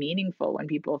what's so meaningful when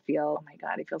people feel, oh my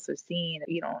God, I feel so seen.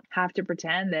 You don't have to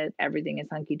pretend that everything is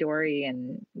hunky-dory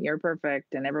and you're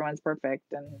perfect and everyone's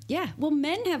perfect. And yeah, well,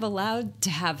 men have allowed to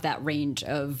have that range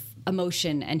of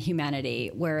emotion and humanity,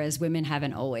 whereas women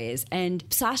haven't always. And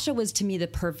Sasha was, to me, the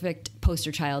perfect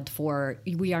poster child for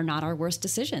we are not our worst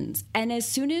decisions. And as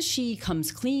soon as she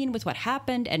comes clean with what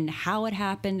happened and how it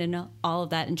happened and all of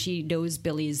that, and she knows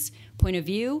Billy's point of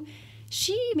view,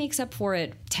 she makes up for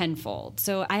it tenfold.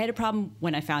 So I had a problem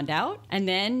when I found out, and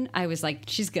then I was like,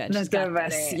 she's good. That's so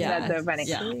funny. Yeah. That's so funny.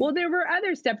 Yeah. Well, there were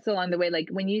other steps along the way. Like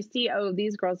when you see, oh,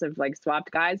 these girls have like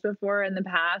swapped guys before in the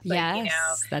past. Like,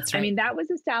 yes, that's right. I mean, that was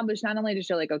established not only to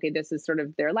show like, okay, this is sort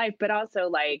of their life, but also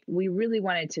like we really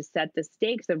wanted to set the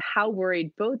stakes of how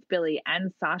worried both Billy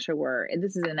and Sasha were. And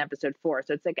this is in episode 4.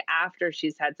 So it's like after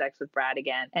she's had sex with Brad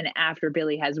again and after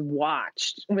Billy has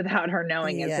watched without her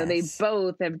knowing it. So they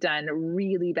both have done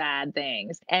really bad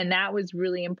things. And that was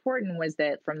really important, was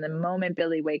that from the moment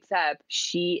Billy wakes up,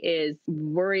 she is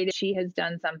worried she has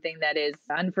done something that is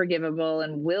unforgivable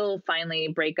and will finally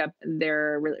break up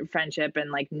their friendship.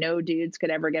 And like no dudes could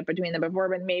ever get between them before,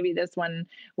 but maybe this one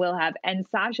will have. And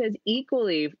Sasha's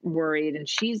equally worried and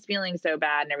she's feeling so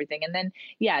bad and everything. And then,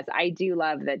 yes, I do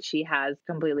love that she has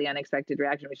completely unexpected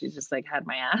reaction, where she's just like, had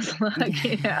my ass look,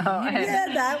 you know? And, yeah,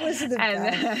 that was the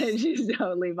best. And she's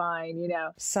totally fine, you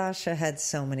know? Sasha had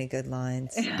so many good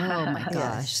lines. Oh my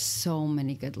gosh, so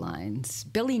many good lines.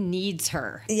 Billy needs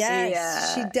her.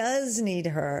 Yes, she does need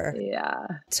her. Yeah.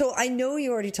 So I know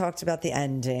you already talked about the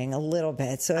ending a little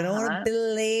bit, so I don't want to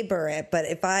belabor it, but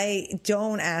if I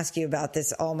don't ask you about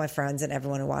this, all my friends and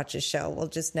everyone who watches the show will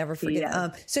just never forget. Yeah.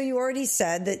 So you already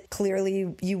said that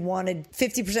clearly you wanted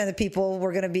 50% of the people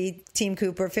were going to be Team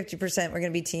Cooper, 50% were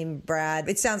going to be Team Brad.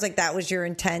 It sounds like that was your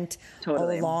intent all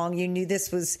along. You knew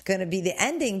this was going to be the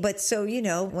ending. But so, you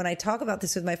know, when I talk about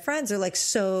this with my friends, they're like,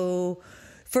 so...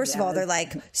 First of all, they're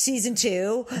like, season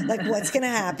 2, like what's going to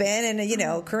happen? And, you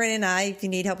know, Corinne and I, if you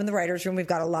need help in the writer's room, we've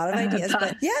got a lot of ideas.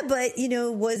 But, you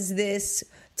know, was this,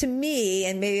 to me,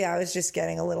 and maybe I was just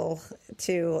getting a little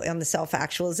too on the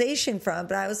self-actualization front,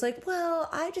 but I was like, well,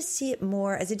 I just see it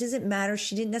more as it doesn't matter.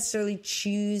 She didn't necessarily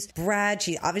choose Brad.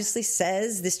 She obviously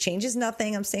says this changes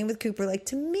nothing. I'm staying with Cooper. Like,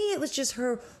 to me, it was just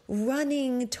her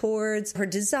running towards her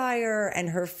desire and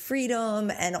her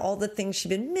freedom and all the things she'd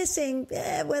been missing,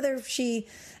 whether she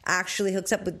actually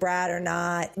hooks up with Brad or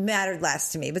not mattered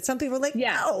less to me. But some people were like,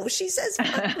 no, she says,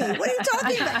 fuck me. What are you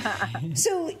talking about?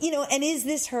 So, you know, and is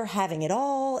this her having it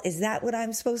all? Is that what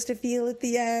I'm supposed to feel at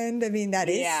the end? I mean, that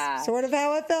is sort of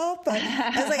how I felt. But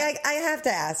I was like, I have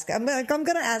to ask. I'm going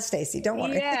to ask Stacy. Don't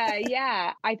worry.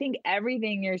 Yeah. I think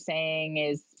everything you're saying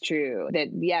is true.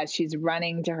 That, she's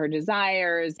running to her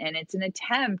desires and it's an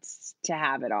attempt to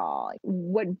have it all.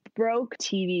 What broke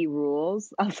TV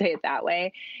rules, I'll say it that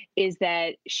way, is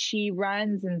that she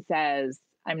runs and says,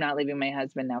 I'm not leaving my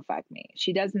husband, now fuck me.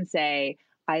 She doesn't say,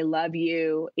 I love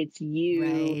you. It's you.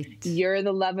 Right. You're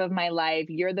the love of my life.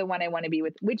 You're the one I want to be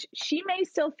with, which she may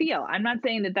still feel. I'm not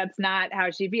saying that that's not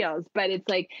how she feels, but it's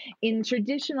like in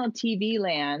traditional TV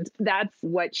land, that's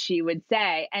what she would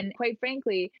say. And quite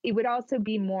frankly, it would also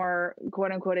be more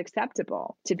quote unquote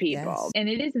acceptable to people. Yes. And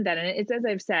it isn't that. And it's, as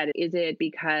I've said, is it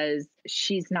because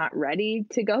she's not ready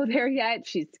to go there yet?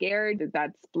 She's scared that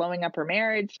that's blowing up her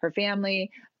marriage, her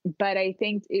family. But I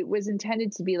think it was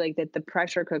intended to be like that the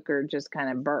pressure cooker just kind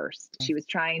of burst. She was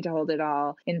trying to hold it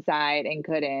all inside and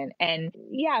couldn't. And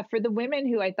for the women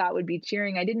who I thought would be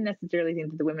cheering, I didn't necessarily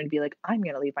think that the women would be like, I'm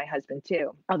going to leave my husband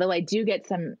too. Although I do get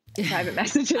some private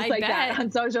messages like that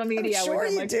on social media. I'm sure where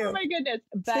I'm like, oh my goodness.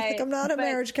 But like, I'm not a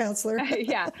marriage counselor.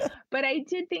 But I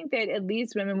did think that at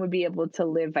least women would be able to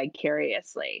live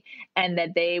vicariously and that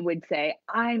they would say,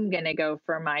 I'm going to go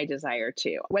for my desire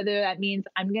too. Whether that means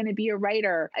I'm going to be a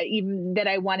writer, even that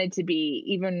I wanted to be,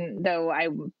 even though I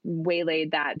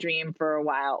waylaid that dream for a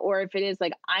while, or if it is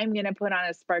like, I'm going to put on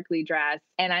a sparkly dress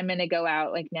and I'm going to go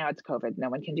out, like now it's COVID, no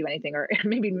one can do anything, or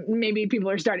maybe people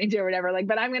are starting to or whatever, like,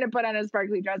 but I'm going to put on a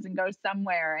sparkly dress and go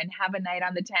somewhere and have a night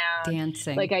on the town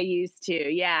dancing like I used to.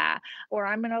 Yeah. Or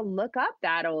I'm going to look up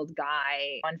that old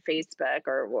guy on Facebook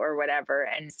or whatever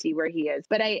and see where he is.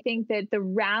 But I think that the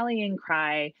rallying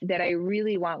cry that I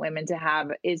really want women to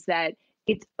have is that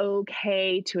it's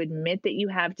okay to admit that you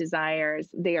have desires.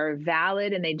 They are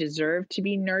valid and they deserve to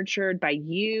be nurtured by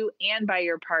you and by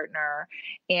your partner.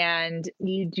 And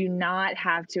you do not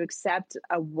have to accept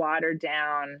a watered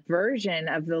down version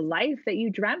of the life that you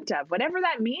dreamt of, whatever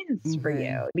that means for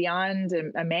you, beyond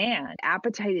a man.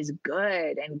 Appetite is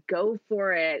good, and go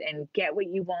for it and get what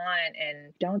you want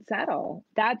and don't settle.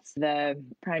 That's the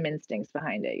prime instincts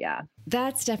behind it. Yeah.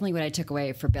 That's definitely what I took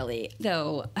away for Billy,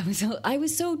 though I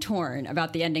was so torn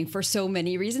about the ending for so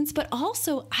many reasons, but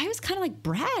also I was kind of like,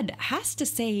 Brad has to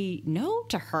say no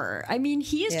to her. I mean,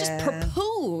 he has just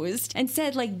proposed and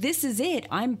said, like, this is it.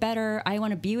 I'm better. I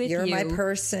want to be with you. You're my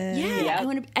person. Yeah. Yep. I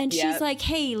want to, and she's like,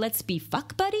 hey, let's be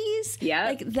fuck buddies. Yeah.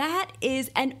 Like that is,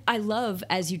 and I love,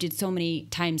 as you did so many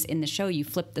times in the show, you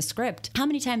flipped the script. How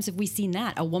many times have we seen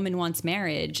that? A woman wants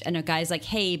marriage and a guy's like,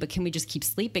 hey, but can we just keep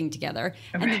sleeping together?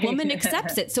 And the woman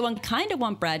accepts it. So I kind of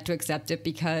want Brad to accept it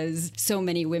because so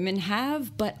many women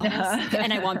have, but also,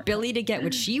 and I want Billy to get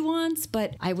what she wants,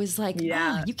 but I was like,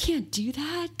 oh, you can't do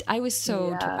that. I was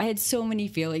so, I had so many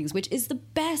feelings, which is the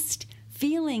best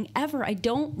feeling ever. I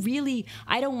don't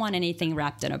want anything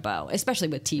wrapped in a bow, especially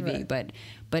with TV,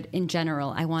 but in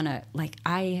general, I want to, like,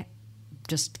 I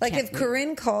just like can't if wait.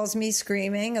 Corinne calls me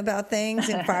screaming about things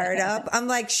and fired up, I'm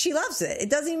like, she loves it. It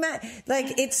doesn't even matter.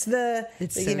 Like it's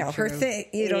It's you so know, her true. thing.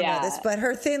 You don't know this, but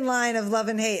her thin line of love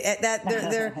and hate. That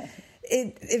they're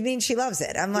it means she loves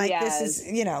it. I'm like, this is,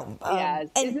 you know. Yes.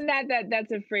 And Isn't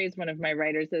that's a phrase one of my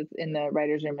writers says in the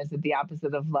writer's room, is that the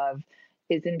opposite of love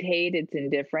isn't hate, it's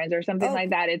indifference or something like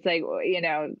that. It's like, you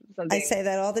know, something. I say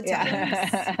that all the time.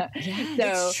 Yeah.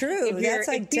 So it's true. If That's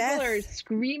like if people death. are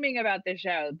screaming about the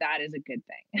show, that is a good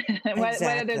thing. Exactly.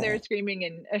 Whether they're screaming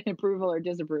in approval or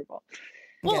disapproval.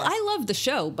 Well, Yes. I love the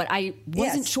show, but I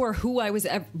wasn't sure who I was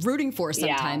rooting for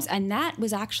sometimes. Yeah. And that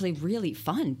was actually really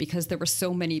fun because there were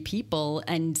so many people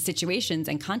and situations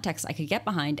and contexts I could get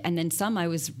behind. And then some I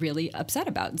was really upset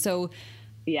about. So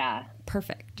Yeah.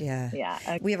 perfect. Yeah.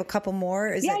 We have a couple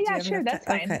more. Yeah, sure. That's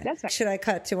fine. Okay. That's fine. Should I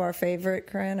cut to our favorite,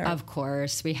 Corinne? Or? Of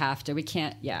course, we have to. We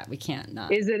can't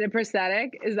not. Is it a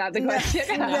prosthetic? Is that the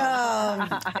question? No.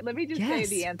 Let me just say Yes,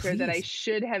 the answer that I please.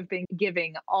 should have been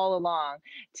giving all along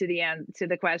to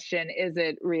the question, is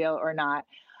it real or not?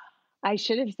 I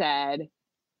should have said,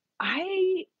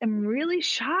 I am really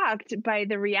shocked by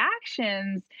the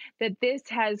reactions that this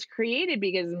has created,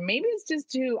 because maybe it's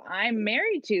just who I'm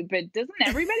married to, but doesn't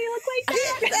everybody look like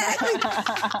that?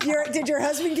 Exactly. Did your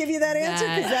husband give you that answer?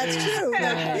 Because That that's is true. good.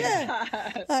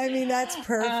 Yeah. I mean, that's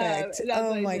perfect. That's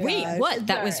Oh my like- Wait, God. what?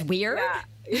 That was weird? Yeah.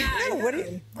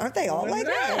 No, aren't they all like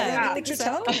that? Yeah, What I do you think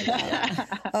think you're talking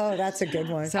about? Oh, that's a good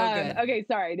one. So good. Okay,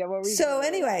 sorry. No, what were you So gonna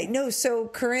say? anyway, so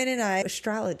Corinne and I,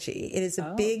 astrology, it is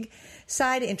a big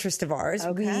side interest of ours.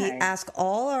 We Okay. ask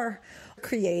all our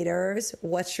creators,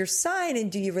 what's your sign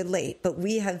and do you relate? But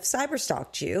we have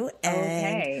cyberstalked you and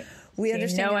Okay. we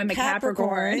understand you're I'm a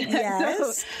Capricorn.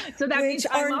 Yes. so that means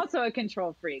which I'm are- also a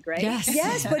control freak, right? Yes.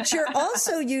 Yes, but you're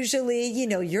also usually,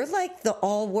 you're like the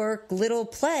all work, little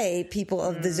play people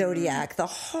of the zodiac, the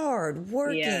hard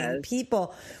working Yes.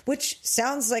 people, which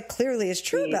sounds like clearly is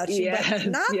true about you, Yes, but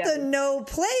not yes. the no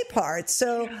play part.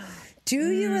 So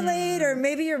do you relate, or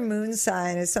maybe your moon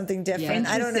sign is something different?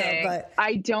 I don't know, Interesting. but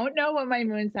I don't know what my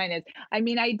moon sign is. I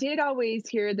mean, I did always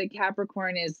hear that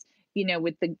Capricorn is,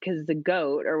 because the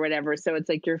goat or whatever. So it's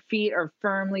like your feet are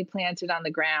firmly planted on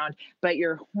the ground, but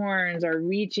your horns are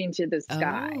reaching to the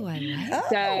sky. Oh, I like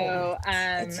So,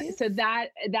 that's it. so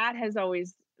that has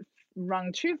always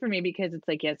rung true for me, because it's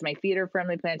like, yes, my feet are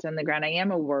firmly planted on the ground. I am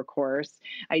a workhorse.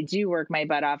 I do work my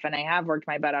butt off, and I have worked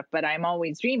my butt off, but I'm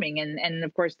always dreaming. And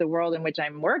of course, the world in which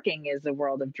I'm working is a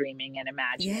world of dreaming and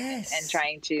imagining Yes. and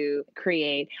trying to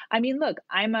create. I mean, look,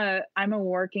 I'm a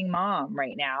working mom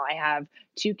right now. I have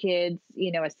 2 kids, a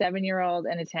 7-year-old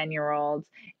and a 10-year-old,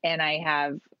 and I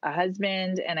have a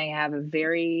husband, and I have a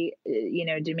very,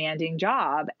 demanding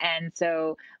job. And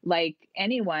so, like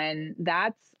anyone,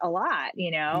 that's a lot,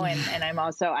 and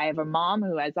I have a mom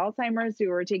who has Alzheimer's who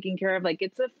we're taking care of. Like,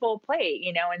 it's a full plate,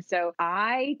 and so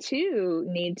I too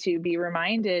need to be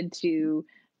reminded to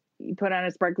put on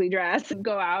a sparkly dress and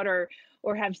go out or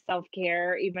have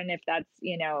self-care, even if that's,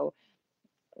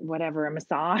 whatever, a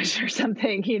massage or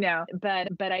something,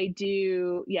 but I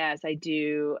do, yes, I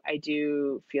do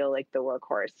feel like the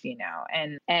workhorse,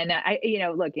 and I,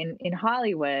 look, in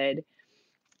Hollywood,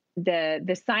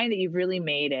 the sign that you've really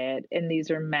made it, and these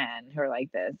are men who are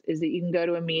like this, is that you can go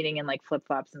to a meeting in like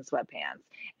flip-flops and sweatpants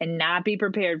and not be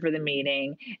prepared for the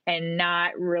meeting and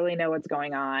not really know what's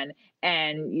going on,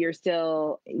 and you're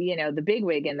still, the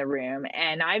bigwig in the room.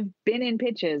 And I've been in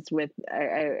pitches with,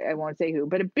 I won't say who,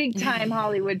 but a big time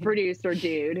Hollywood producer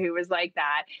dude who was like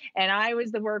that. And I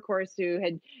was the workhorse who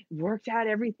had worked out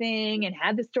everything and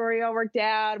had the story all worked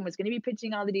out and was going to be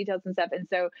pitching all the details and stuff. And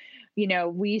so,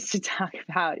 we used to talk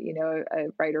about, a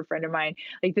writer friend of mine,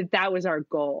 like that was our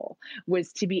goal,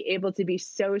 was to be able to be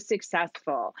so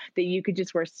successful that you could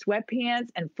just wear sweatpants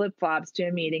and flip-flops to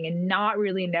a meeting and not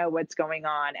really know what's going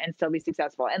on and still be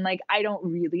successful. And like, I don't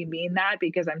really mean that,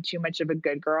 because I'm too much of a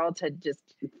good girl to just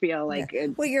feel like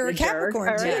you're a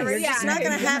Capricorn too. You're just not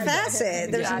going to half-ass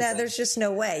it. There's just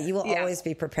no way. You will always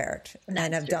be prepared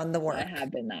and have done the work. I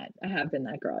have been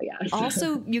that girl. Yeah.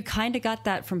 Also, you kind of got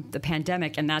that from the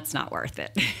pandemic, and that's not worth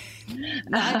it.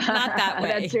 not that way.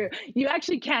 That's true. You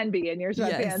actually can be in your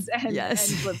sweatpants and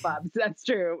flip-flops. That's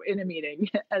true, in a meeting.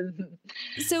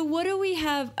 So what do we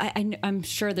have? I'm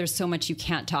sure there's so much you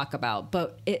can't talk about,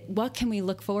 but what can we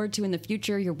look forward to in the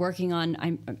future? You're working on,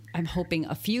 I'm hoping,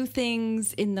 a few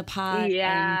things in the pot.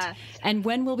 Yeah. And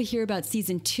when will we hear about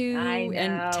season 2? I know,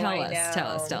 and tell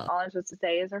us. All I'm supposed to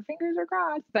say is our fingers are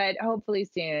crossed, but hopefully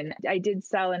soon. I did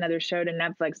sell another show to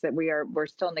Netflix that we're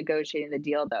still negotiating the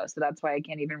deal, though, so that's why I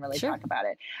can't even really Sure. talk about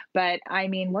it. But I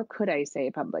mean, what could I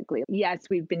say publicly? Yes,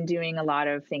 we've been doing a lot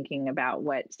of thinking about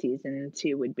what season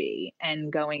 2 would be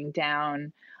and going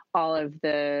down all of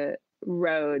the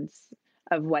roads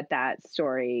of what that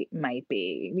story might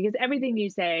be, because everything you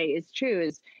say is true.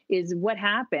 Is what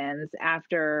happens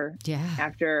after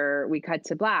we cut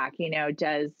to black.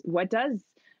 What does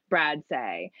Brad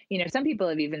say? Some people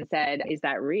have even said, is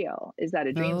that real? Is that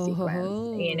a dream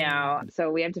sequence? So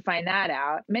we have to find that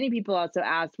out. Many people also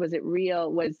asked, was it real?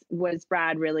 Was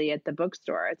Brad really at the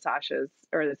bookstore at Sasha's,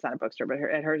 or it's not a bookstore, but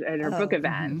at her book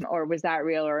event, or was that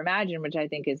real or imagined? Which I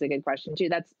think is a good question too.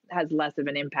 That has less of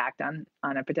an impact on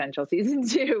a potential season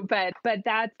 2, but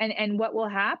that's, and what will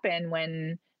happen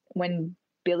when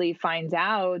Billy finds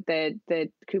out that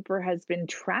Cooper has been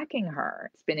tracking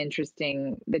her. It's been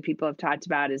interesting that people have talked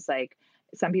about is like,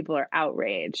 some people are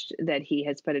outraged that he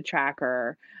has put a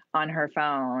tracker on her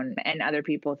phone, and other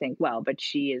people think, well, but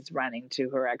she is running to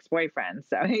her ex-boyfriend,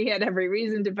 so he had every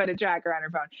reason to put a tracker on her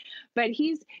phone. But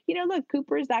he's, look,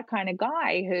 Cooper's that kind of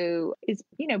guy who is,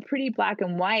 pretty black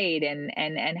and white, and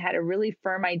had a really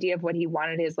firm idea of what he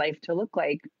wanted his life to look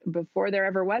like before there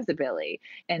ever was a Billy,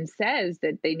 and says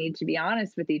that they need to be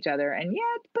honest with each other, and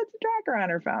yet puts a tracker on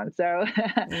her phone. So,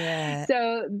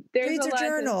 so there's reads a lot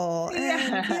journal.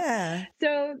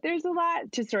 So there's a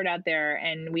lot to sort out there,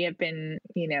 and we have been,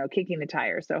 kicking the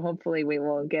tires. So hopefully we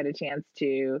will get a chance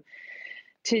to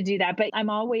do that. But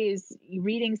I'm always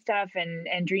reading stuff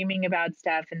and dreaming about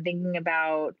stuff and thinking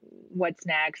about what's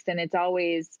next. And it's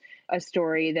always a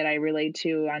story that I relate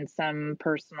to on some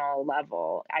personal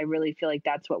level. I really feel like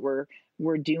that's what we're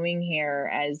doing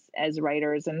here as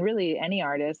writers, and really any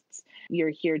artists. You're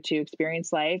here to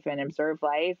experience life and observe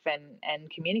life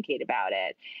and communicate about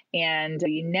it. And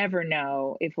you never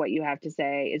know if what you have to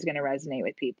say is going to resonate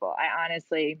with people.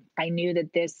 I knew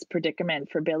that this predicament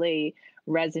for Billy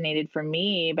resonated for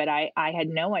me, but I had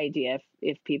no idea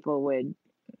if people would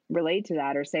relate to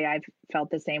that or say I've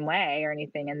felt the same way or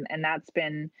anything. And that's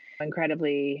been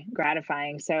incredibly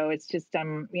gratifying. So it's just,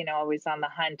 I'm, always on the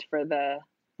hunt for the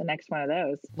next one of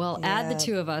those. Well, add the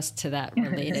two of us to that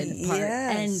related part.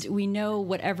 Yes. And we know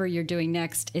whatever you're doing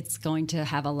next, it's going to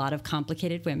have a lot of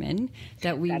complicated women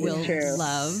that we will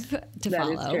love to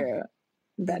follow. That is true.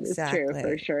 That is true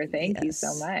for sure. Thank you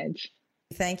so much.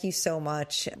 Thank you so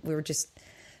much. We were just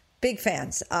big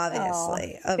fans,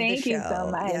 obviously, of the show. Thank you so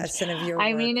much. Yes, and of your work.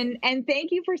 I mean, and thank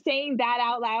you for saying that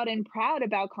out loud and proud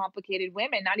about Complicated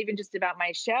Women, not even just about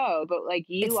my show, but like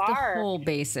it's the whole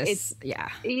basis. Of the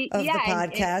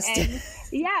podcast.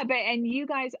 And you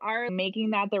guys are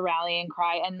making that the rallying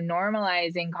cry and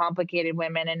normalizing complicated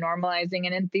women and normalizing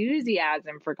an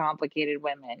enthusiasm for complicated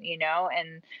women,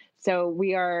 and so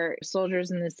we are soldiers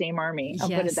in the same army. I'll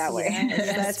put it that way.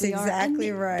 Yes, that's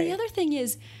exactly right. The other thing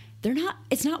is,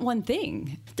 it's not one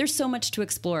thing. There's so much to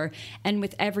explore. And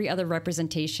with every other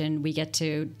representation, we get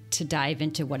to dive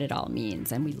into what it all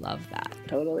means. And we love that.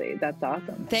 Totally. That's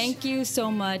awesome. Thank you so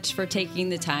much for taking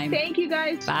the time. Thank you,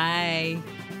 guys. Bye.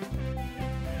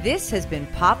 This has been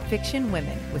Pop Fiction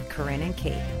Women with Corinne and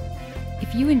Kate.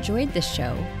 If you enjoyed this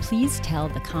show, please tell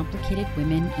the complicated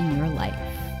women in your life.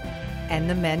 And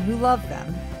the men who love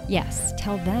them. Yes,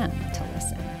 tell them to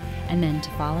listen. And then to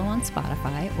follow on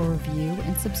Spotify or review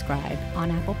and subscribe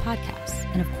on Apple Podcasts.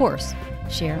 And of course,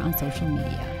 share on social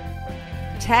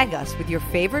media. Tag us with your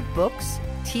favorite books,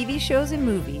 TV shows, and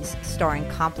movies starring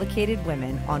complicated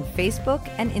women on Facebook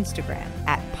and Instagram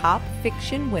at Pop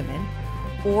Fiction Women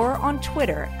or on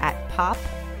Twitter at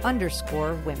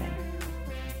 @pop_women.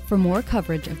 For more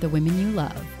coverage of the women you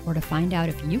love or to find out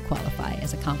if you qualify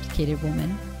as a complicated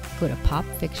woman, go to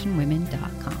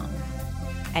popfictionwomen.com.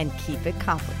 And keep it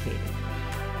complicated.